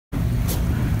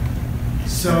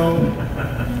So,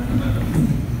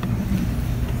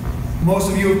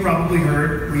 most of you have probably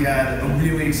heard we had a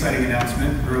really exciting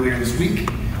announcement earlier this week.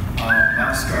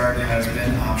 Mouse Guard has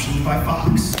been optioned by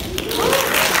Fox.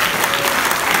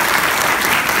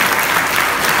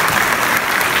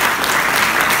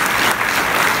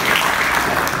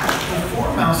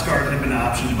 Before Mouse Guard had been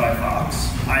optioned by Fox,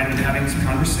 I had been having some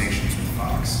conversations with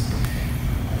Fox.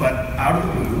 But out of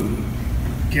the blue,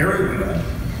 Gary Whitta,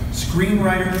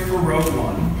 screenwriter for Rogue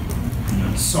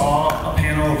One, saw a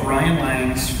panel of Ryan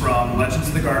Lang's from Legends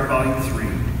of the Guard Volume 3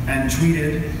 and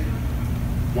tweeted,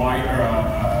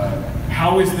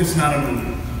 how is this not a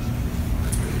movie?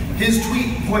 His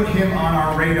tweet put him on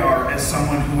our radar as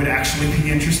someone who would actually be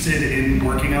interested in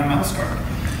working on Mouse Guard.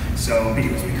 So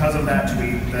it was because of that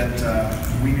tweet that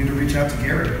we need to reach out to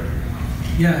Gary.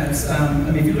 Yeah, it's, I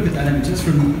mean, if you look at that image, it's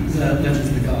from Legends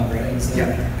of the Guard, right? It's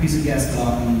a piece of gas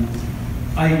art.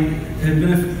 I had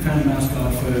been a fan of Mouse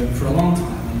Guard for a long time,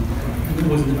 and it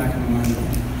was in the back of my mind.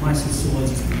 Mice and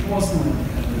Swords is awesome,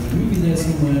 there's a movie there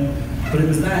somewhere, but it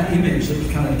was that image that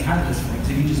was kind of the catalyst for it.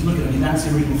 So if you just look at it, I mean, that's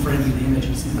the original frame of the image.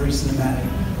 It's very cinematic,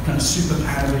 kind of super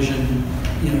Panavision,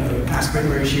 you know, aspect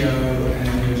ratio,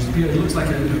 and it looks like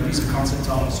a piece of concept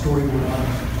art, storyboard art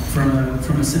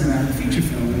from a cinematic feature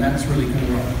film, and that's really kind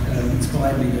of what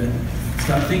inspired me to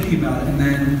start thinking about it. And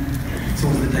then it's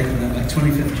always the date on that, like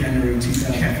 25th January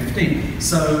 2015.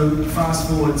 So fast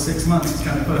forward 6 months, it's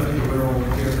kind of perfect that we're all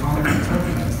here at Comic-Con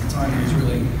talking about it. The timing is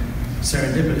really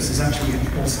serendipitous. It's actually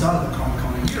all started at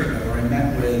Comic-Con a year ago, where I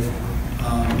met with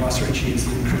Ross Ritchie and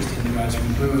Stephen Christie and the guys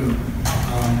from Boom,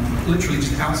 literally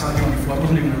just outside the floor. It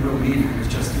wasn't even a real meeting, it was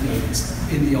just, you know, it's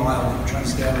in the aisle, trying to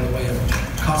stay out of the way of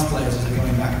cosplayers as they're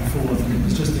going back and forth, and it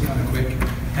was just a kind of quick,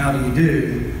 how do you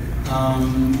do?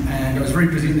 And I was very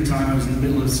busy at the time. I was in the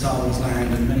middle of Star Wars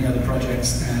Land and many other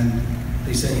projects, and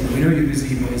they said, you know, we know you're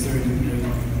busy, but is there any, you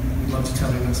know, we'd love to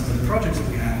tell you about some of the projects that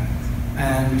we have.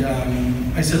 And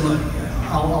I said, look,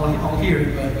 I'll hear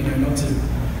it, but, you know, not to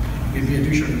be a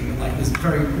douche or anything, but like, there's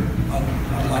very,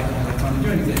 I'd like all that time to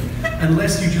do anything,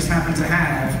 unless you just happen to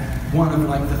have one of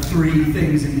like the 3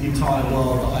 things in the entire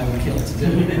world that I would kill to do.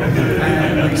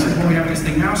 And they said, well, we have this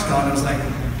thing Mouse Guard, and I was like,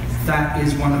 that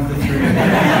is one of the 3.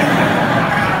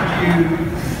 How do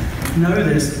you know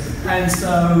this? And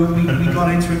so we got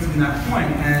into it from that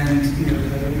point, and you know,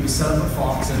 it was set up at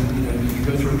Fox, and you know, you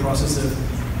go through a process of,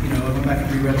 you know, I went back and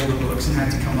reread all the books and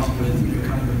had to come up with, you know,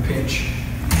 kind of a pitch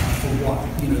for what,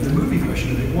 you know, the movie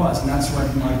version of it was, and that's when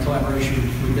my collaboration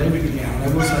with David began. I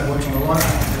also worked on a lot of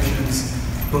animations,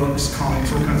 books,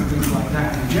 comics, all kinds of things like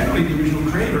that. And generally, the original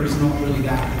creator is not really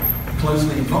that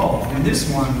closely involved. In this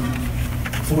one,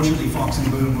 fortunately, Fox and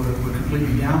Boom were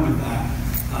completely down with that.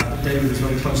 But David was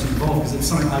very closely involved because it's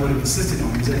something I would have insisted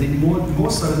on. Because I think more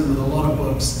so than with a lot of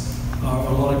books, or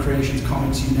a lot of creations,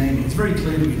 comics, you name it, it's very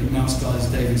clear to me that Mouse Guard is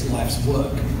David's life's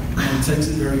work. And he takes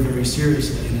it very, very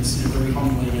seriously, and it's, you know, very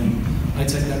humbling. And I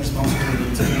take that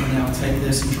responsibility to now take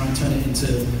this and try and turn it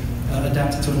into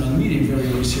adapt it to another medium very,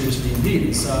 very seriously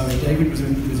indeed. So David was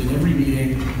in every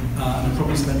meeting, and I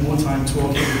probably spent more time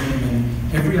talking with him,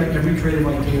 and every creative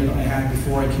idea that I had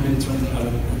before I committed to anything, I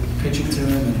would pitch it to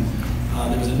him.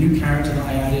 And there was a new character that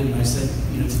I added, and I said,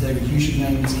 you know, to David, you should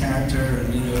name this character.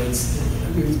 And you know, it's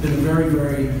been a very,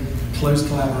 very close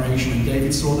collaboration. And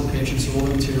David saw the pitch and saw all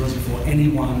the materials before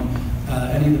anyone,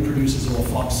 any of the producers or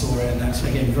Fox saw it, and that's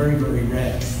again very, very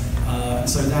rare.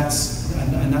 So that's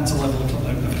a level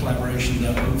of collaboration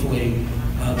that hopefully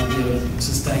we'll be able to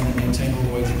sustain and maintain all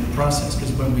the way through the process.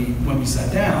 Because when we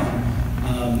sat down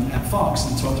at Fox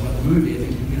and talked about the movie, I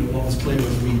think, you know, what was clear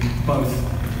was we both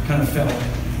kind of felt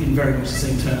in very much the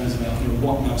same terms about, you know,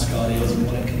 what Mouse Guard is and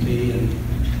what it can be, and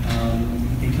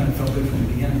it kind of felt good from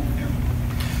the beginning.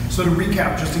 So to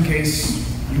recap, just in case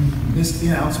you missed the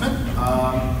announcement,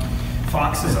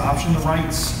 Fox has optioned the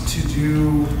rights to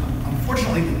do,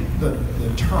 unfortunately, the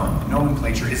term,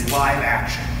 nomenclature, is live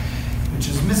action, which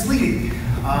is misleading.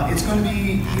 It's going to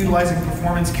be utilizing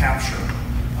performance capture,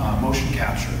 motion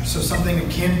capture. So something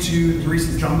akin to the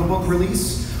recent Jungle Book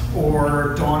release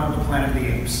or Dawn of the Planet of the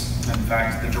Apes. In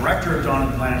fact, the director of Dawn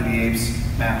of the Planet of the Apes,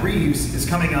 Matt Reeves, is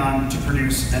coming on to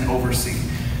produce and oversee.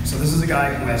 So this is a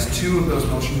guy who has 2 of those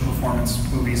motion performance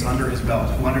movies under his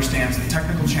belt, who understands the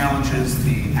technical challenges,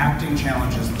 the acting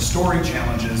challenges, the story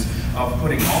challenges of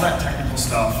putting all that technical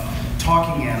stuff,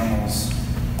 talking animals,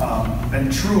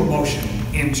 and true emotion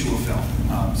into a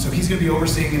film. So he's going to be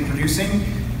overseeing and producing.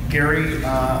 Gary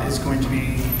is going to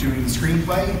be doing the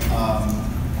screenplay.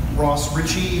 Ross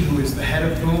Ritchie, who is the head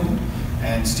of Boom,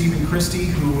 and Stephen Christie,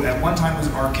 who at one time was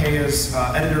Archaea's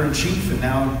editor-in-chief and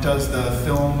now does the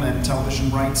film and television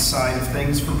rights side of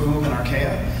things for Boom and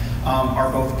Archaea.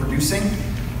 are both producing.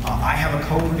 I have a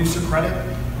co-producer credit.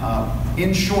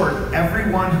 In short,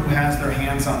 everyone who has their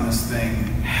hands on this thing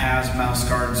has Mouse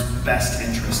Guard's best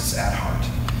interests at heart.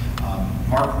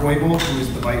 Mark Roybal, who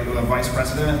is the vice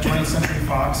president at 20th Century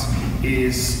Fox,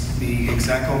 is the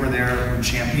exec over there who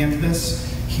championed this.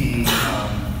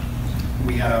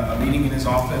 We had a meeting in his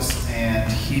office,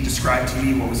 and he described to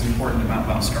me what was important about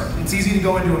Mouse Guard. It's easy to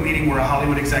go into a meeting where a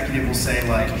Hollywood executive will say,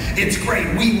 like, it's great,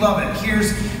 we love it,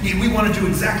 we want to do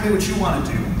exactly what you want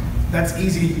to do. That's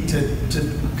easy to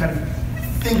kind of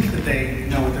think that they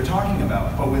know what they're talking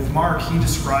about. But with Mark, he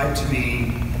described to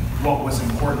me what was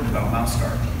important about Mouse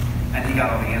Guard, and he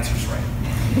got all the answers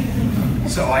right.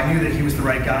 So I knew that he was the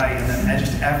right guy, and then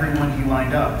just everyone he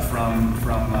lined up, from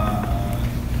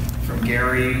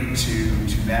Gary to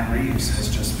Matt Reeves,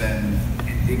 has just been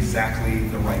exactly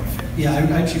the right fit. Yeah, I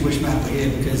actually wish Matt were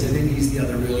here, because I think he's the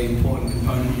other really important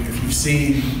component here. If you've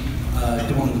seen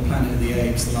Dawn of the Planet of the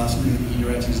Apes, the last movie he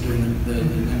directed, is doing the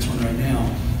next one right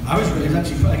now. It was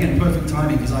actually, again, perfect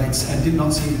timing, because I did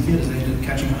not see it in theaters. I ended up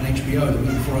catching it on HBO the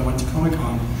week before I went to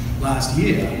Comic-Con last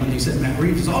year. When they said Matt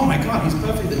Reeves, oh my God, he's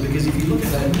perfect there, because if you look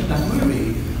at that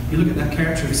movie, you look at that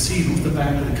character of Seed off the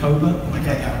back of the cobra, oh my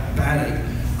God, that bad ape.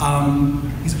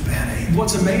 He's a bad ape.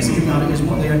 What's amazing about it is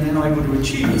what they are now able to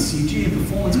achieve with CG and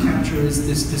performance capture is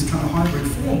this kind of hybrid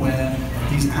form where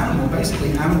these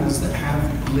basically animals that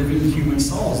have living human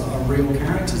souls are real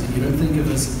characters, and you don't think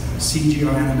of as CG or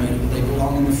animated, but they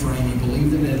belong in the frame, you believe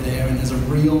that they're there, and there's a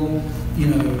real,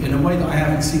 in a way that I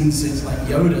haven't seen since like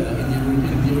Yoda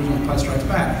in the original Empire Strikes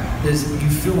Back, you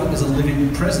feel like there's a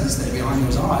living presence there behind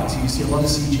those eyes. You see a lot of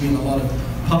CG and a lot of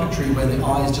puppetry where the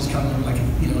eyes just kind of look like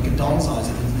a doll's eyes,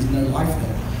 there's no life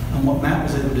there. And what Matt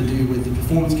was able to do with the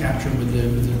performance capture and with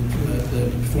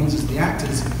the performances of the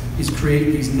actors is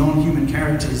create these non-human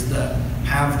characters that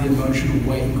have the emotional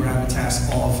weight and gravitas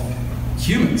of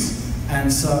humans.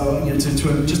 And so,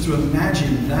 just to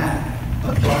imagine that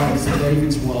applied to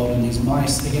David's world and these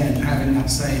mice, again, having that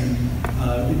same,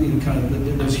 kind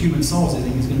of those human souls, I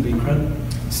think is going to be incredible.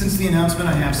 Since the announcement,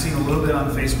 I have seen a little bit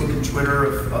on Facebook and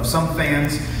Twitter of some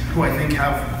fans who I think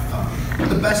have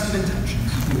the best of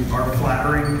intentions, who are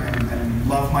flattering and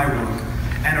love my work,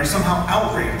 and are somehow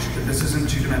outraged that this isn't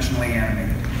two-dimensionally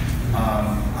animated.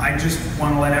 I just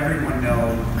want to let everyone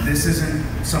know this isn't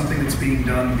something that's being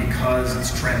done because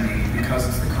it's trendy, because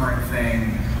it's the current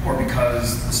thing, or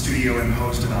because the studio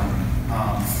imposed it on me.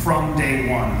 From day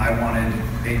one, I wanted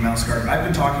a Mouse Guard. I've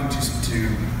been talking to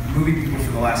movie people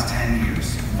for the last 10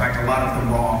 years. In fact, a lot of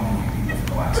the wrong movie people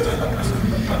for the last 10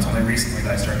 years. It's only recently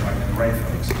that I started talking to the right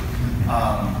folks.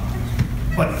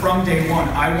 But from day one,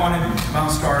 I wanted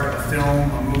Mouse Guard, a film,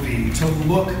 a movie, to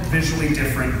look visually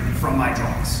different from my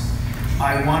drawings.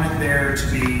 I wanted there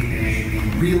to be a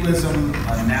realism,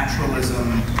 a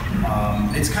naturalism.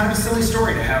 It's kind of a silly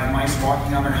story to have mice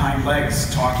walking on their hind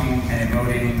legs, talking and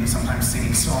emoting, sometimes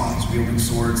singing songs, wielding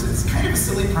swords. It's kind of a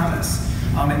silly premise.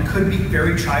 It could be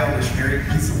very childish, very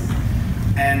easily.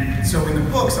 And so in the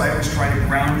books, I always try to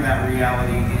ground that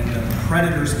reality in the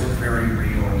predators look very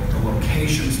real, the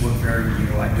locations look very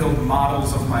real. I build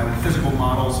models of physical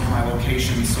models of my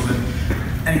locations so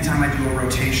that anytime I do a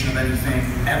rotation of anything,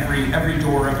 every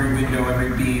door, every window,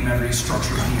 every beam, every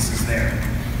structure piece is there.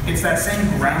 It's that same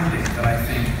grounding that I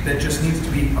think that just needs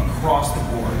to be across the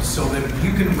board so that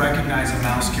you can recognize a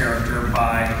mouse character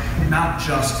by not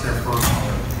just their fur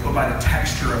color, but by the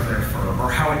texture of their fur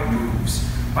or how it moves,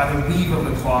 by the weave of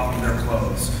the cloth of their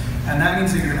clothes. And that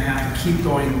means that you're going to have to keep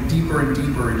going deeper and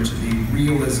deeper into the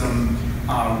realism,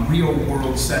 real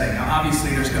world setting. Now,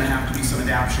 obviously, there's going to have to be some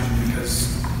adaptation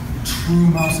because true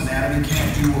mouse anatomy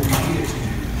can't do what we need it to do.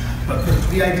 But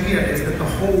the idea is that the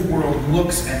whole world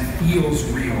looks and feels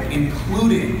real,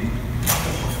 including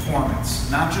the performance,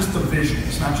 not just the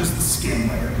visuals, not just the skin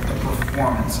layer, but the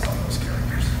performance of those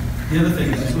characters. The other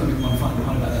thing, I just want to find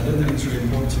out about that, the other thing that's really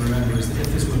important to remember is that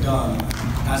if this were done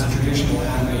as a traditional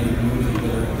animated movie,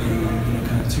 whether it be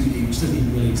kind of 2D, which doesn't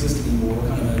even really exist anymore, or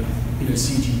kind of a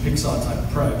CG Pixar type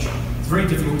approach, it's very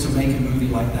difficult to make a movie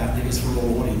like that is for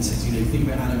all audiences. You think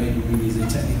about animated movies, the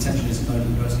intention is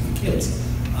mostly for kids.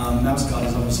 Mouse Guard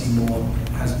is obviously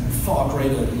has far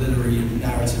greater literary and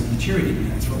narrative maturity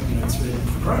in it. It's for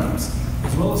grown-ups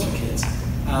as well as for kids.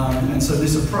 And so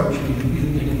this approach,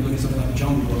 you look at something like the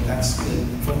Jungle Book, that's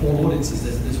for all audiences.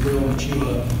 There's real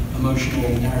mature, emotional,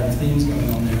 narrative themes going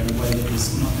on there in a way that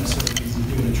is not necessarily easy to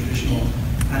do in a traditional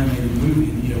animated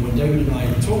movie. When David and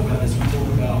I talk about this, we talk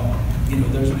about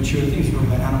those mature things. We talk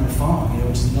about Animal Farm,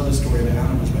 which is another story about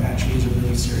animals, but actually is a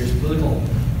really serious political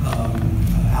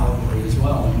allegory as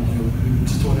well. And, we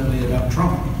just talked earlier about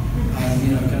Trump.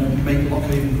 kind of make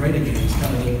Locker even great again. It's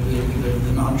kind of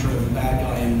the mantra of the bad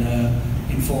guy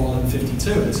in Fallout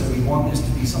 52. And so we want this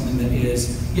to be something that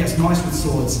is, yes, Knives with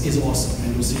Swords is awesome,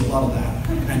 and you'll see a lot of that.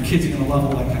 And kids are going to love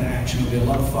all that kind of action. It'll be a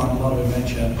lot of fun, a lot of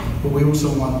adventure. But we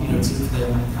also want,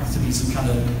 to be some kind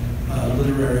of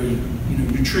literary,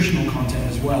 nutritional content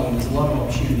as well. And there's a lot of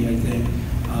opportunity, I think,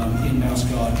 in Mouse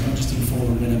Guard, not just in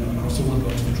Fallout, but across all the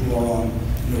books to draw on,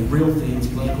 real themes,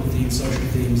 political themes, social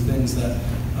themes, things that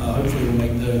hopefully will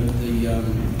make the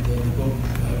book,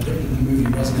 the movie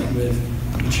resonate with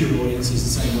mature audiences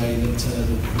the same way that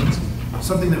the books.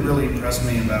 Something that really impressed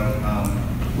me about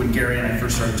when Gary and I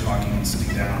first started talking and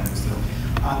sitting down was that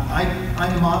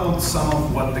I modeled some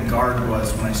of what the Guard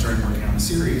was when I started working on the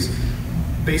series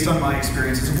based on my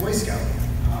experience as a Boy Scout.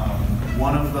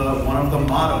 One of the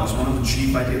mottos, one of the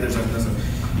chief ideas, there's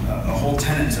a whole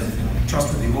tenet of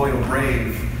trustworthy, loyal,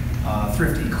 brave,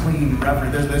 thrifty, clean,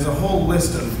 reverent. There's a whole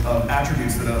list of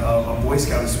attributes that a Boy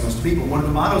Scout is supposed to be. But one of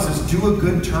the mottos is do a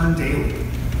good turn daily.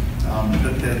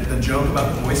 The joke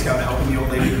about the Boy Scout helping the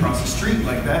old lady across the street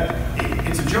like that,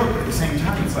 it's a joke, but at the same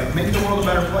time, it's like make the world a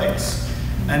better place.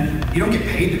 And you don't get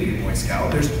paid to be a Boy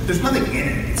Scout. There's nothing in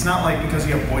it. It's not like because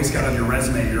you have Boy Scout on your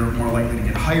resume, you're more likely to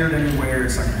get hired anywhere.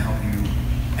 It's not going to help you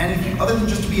anything other than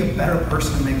just to be a better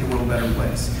person and make the world a better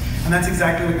place. And that's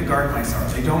exactly what the Guard Mice are.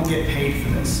 They don't get paid for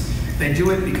this. They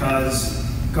do it because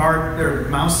their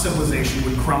mouse civilization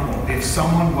would crumble if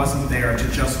someone wasn't there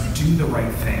to just do the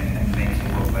right thing and make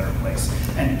the world a better place.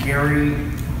 And Gary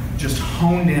just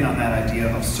honed in on that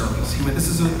idea of service. He went,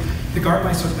 the Guard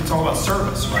Mice, it's all about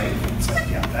service, right? It's like,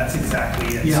 yeah, that's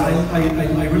exactly it. Yeah,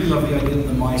 I really love the idea that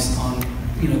the mice aren't,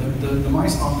 the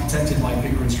mice aren't protected by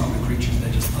bigger and stronger creatures.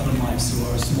 They're just other mice who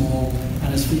are as small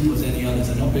and as feeble as any others.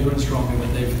 They're not bigger and stronger,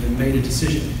 but they've made a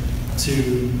decision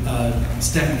to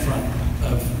step in front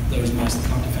of those mice that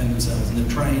can't defend themselves. And they're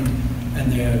trained,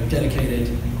 and they're dedicated,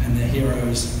 and they're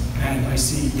heroes. And I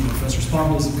see, first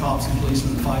responders and cops and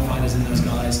policemen and firefighters in those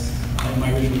guys.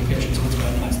 My original pitch talks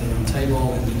about Knights of the Round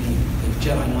Table and the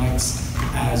Jedi Knights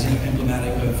as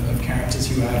emblematic of characters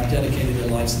who have dedicated their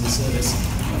lives to the service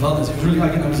of others. It was really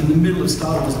like I was in the middle of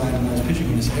Star Wars land and I was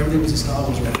pitching this. Everything was a Star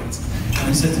Wars reference. And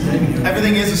I said to David,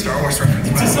 everything is a Star Wars reference.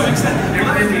 To some extent.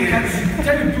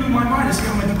 David blew my mind. I said,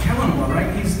 I'm like, Kellen,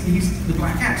 right? He's the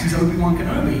Black Axe. He's Obi-Wan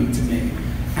Kenobi to me.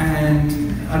 And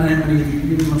I don't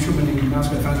know I'm sure many Mouse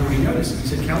Guard fans already noticed. He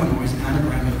said Kellen is an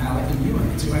anagram of Alec and Ewan,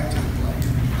 the two actors who play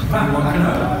Obi-Wan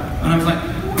Kenobi. And I was like,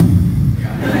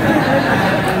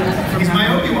 he's my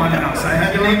Obi-Wan now, so I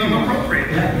had to name him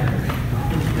appropriately.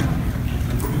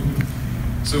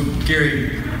 So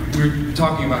Gary, we were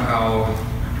talking about how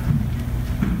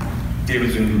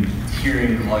David's been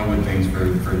hearing Hollywood things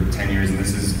for 10 years, and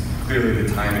this is clearly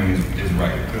the timing is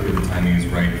right. Clearly the timing is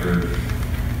right for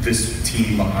this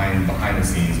team behind the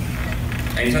scenes.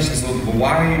 And you touched on this a little bit, but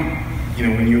why,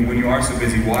 when you are so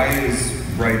busy, why is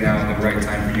right now the right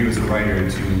time for you as a writer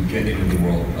to get into the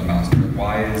world of Mouse Guard?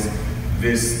 Why is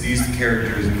these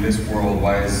characters in this world,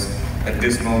 why is at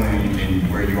this moment in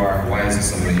where you are, why is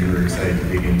this something that you were excited to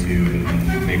dig into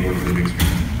and make work for the big screen?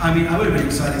 I mean, I would have been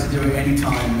excited to do it any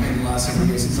time in the last several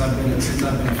years since I've been a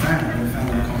fan. I've been a fan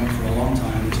of the comic for a long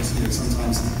time. It just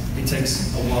sometimes it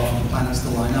takes a while for the planets to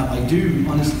line up. I do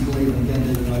honestly believe, and again,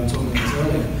 David and I were talking about this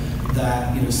earlier,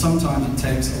 that sometimes it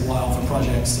takes a while for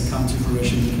projects to come to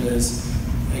fruition because,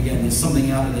 again, there's something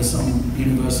out there, there's some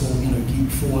universal geek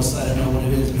force, I don't know what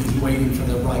it is, but it's waiting for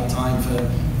the right time for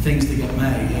things to get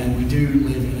made. And we do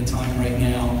live in a time right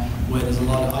now where there's a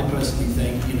lot of, I personally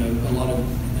think, a lot of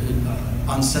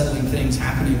unsettling things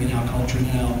happening in our culture and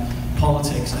in our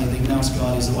politics. And I think Mouse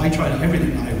Guard is, I try to,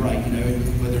 everything that I write,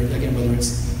 whether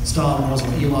it's Star Wars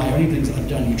or Eli or anything that I've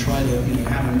done, you try to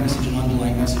have a message, an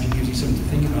underlying message that gives you something to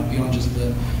think about beyond just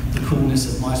the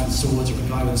coolness of mice with swords or a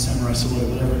guy with a samurai sword or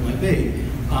whatever it might be.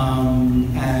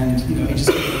 I just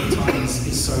think that the time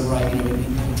is so right. At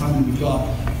the time when we've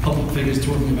got public figures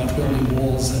talking about building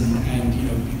walls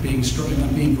and being strong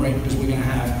and being great because we're going to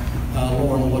have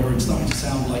law and order and starting to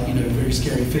sound like very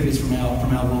scary figures from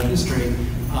our world history.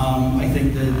 I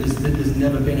think that there's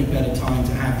never been a better time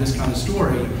to have this kind of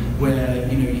story where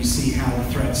you see how the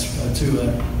threats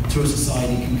to a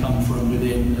society can come from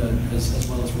within as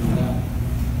well as from without.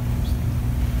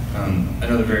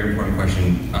 Another very important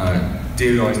question.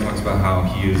 David always talks about how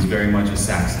he is very much a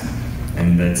Saxon,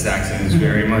 and that Saxon is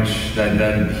very much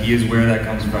that he is where that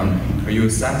comes from. Are you a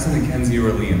Saxon, a Kenzie, or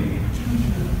a Liam,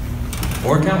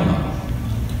 or a Kalanor?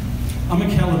 I'm a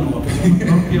Kalanor because I'm a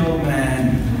grumpy old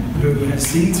man who has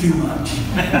seen too much,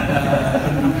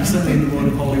 certainly in the world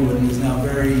of Hollywood, and is now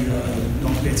very,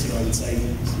 not bitter, I would say,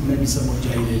 maybe somewhat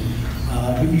jaded.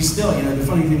 But you still, the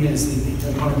funny thing is,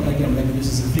 again, maybe this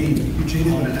is a theme. You're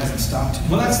jaded, but it hasn't stopped.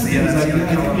 Well, that's the thing. I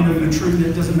think, the truth,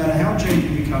 it doesn't matter how jaded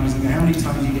you become, is how many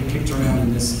times you get kicked around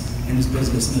in this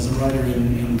business. And as a writer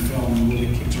in film, you will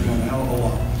get kicked around a hell of a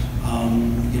lot.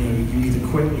 You either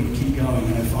quit or you keep going.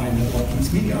 And I find that what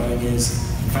keeps me going is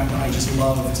the fact that I just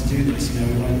love to do this.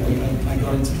 I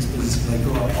got into this business because I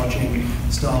grew up watching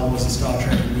Star Wars and Star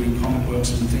Trek and reading comic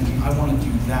books and thinking, I want to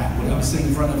do that. When I was sitting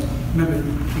in front of, remember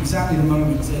exactly the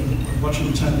moment watching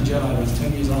Return of the Jedi, I was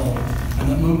 10 years old, and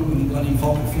that moment when the bloody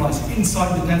Vulcan flies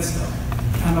inside the Death Star.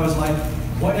 And I was like,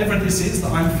 whatever this is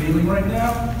that I'm feeling right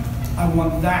now, I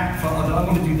want that for other, I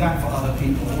want to do that for other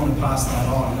people. I want to pass that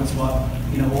on. And that's what,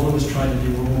 all of us try to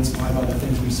do. We're all inspired by the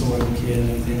things we saw as a kid and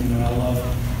everything. I love,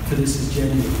 for this is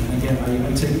genuine. And again,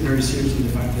 I take it very seriously,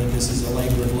 the fact that this is a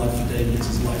labor of love for David. This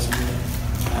is life's work.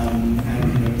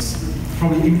 And it's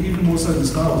probably even more so than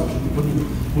Star Wars.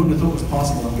 Wouldn't have thought it was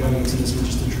possible. I'm going into this with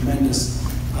just a tremendous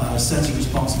sense of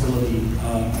responsibility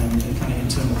and kind of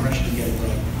internal pressure to get it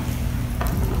right.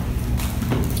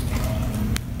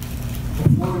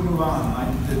 Before we move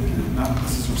on, not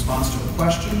this is a response to a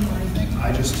question or anything.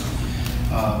 I just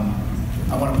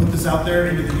I want to put this out there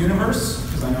into the universe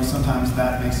because I know sometimes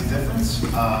that makes a difference.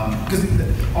 Because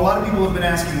a lot of people have been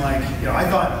asking, like, I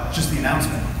thought just the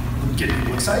announcement would get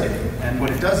people excited, and what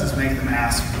it does is make them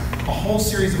ask a whole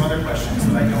series of other questions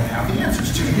that I don't have the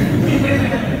answers to.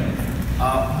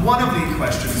 One of the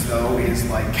questions, though, is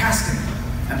like casting.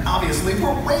 And obviously,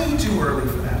 we're way too early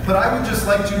for that. But I would just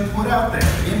like to put out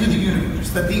there into the universe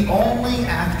that the only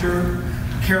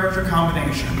actor-character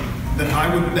combination that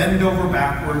I would bend over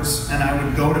backwards and I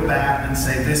would go to bat and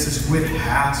say, this is who it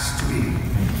has to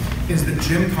be, is that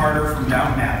Jim Carter from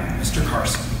Downton Abbey, Mr.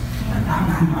 Carson,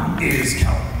 is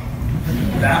Kellen.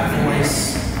 That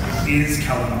voice is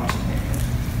Kellen Austin.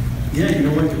 Yeah,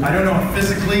 I don't know if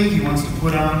physically he wants to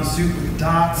put on the suit with the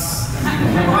dots.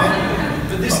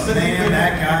 But man,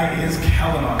 that guy is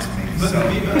Kellen Austin. But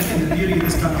again, the beauty of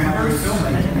this kind of hybrid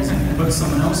filmmaking is you put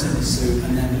someone else in the suit,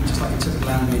 and then just like a typical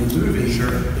animated movie,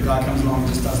 the guy comes along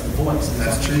and just does the voice. And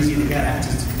it's actually easy to get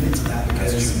actors to commit to that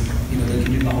because they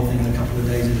can do the whole thing in a couple of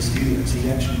days in the studio. So you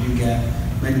actually do get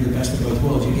maybe the best of both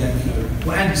worlds. You get,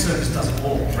 well, Andy Serkis does it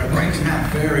all, right? You can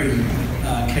have very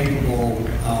capable,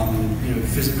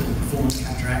 physical performance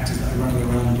capture actors that are running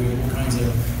around and doing all kinds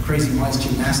of crazy mice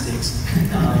gymnastics.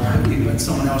 But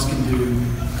someone else can do,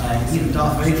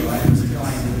 Darth Vader, right? There's a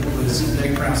guy that was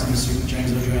Dave Prowse in the suit,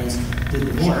 James Earl Jones did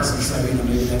the voice, and so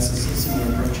maybe that's a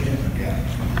similar approach here.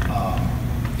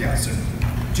 Yeah. So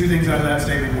two things out of that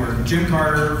statement were Jim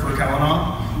Carter for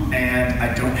Kellen, and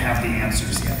I don't have the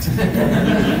answers yet.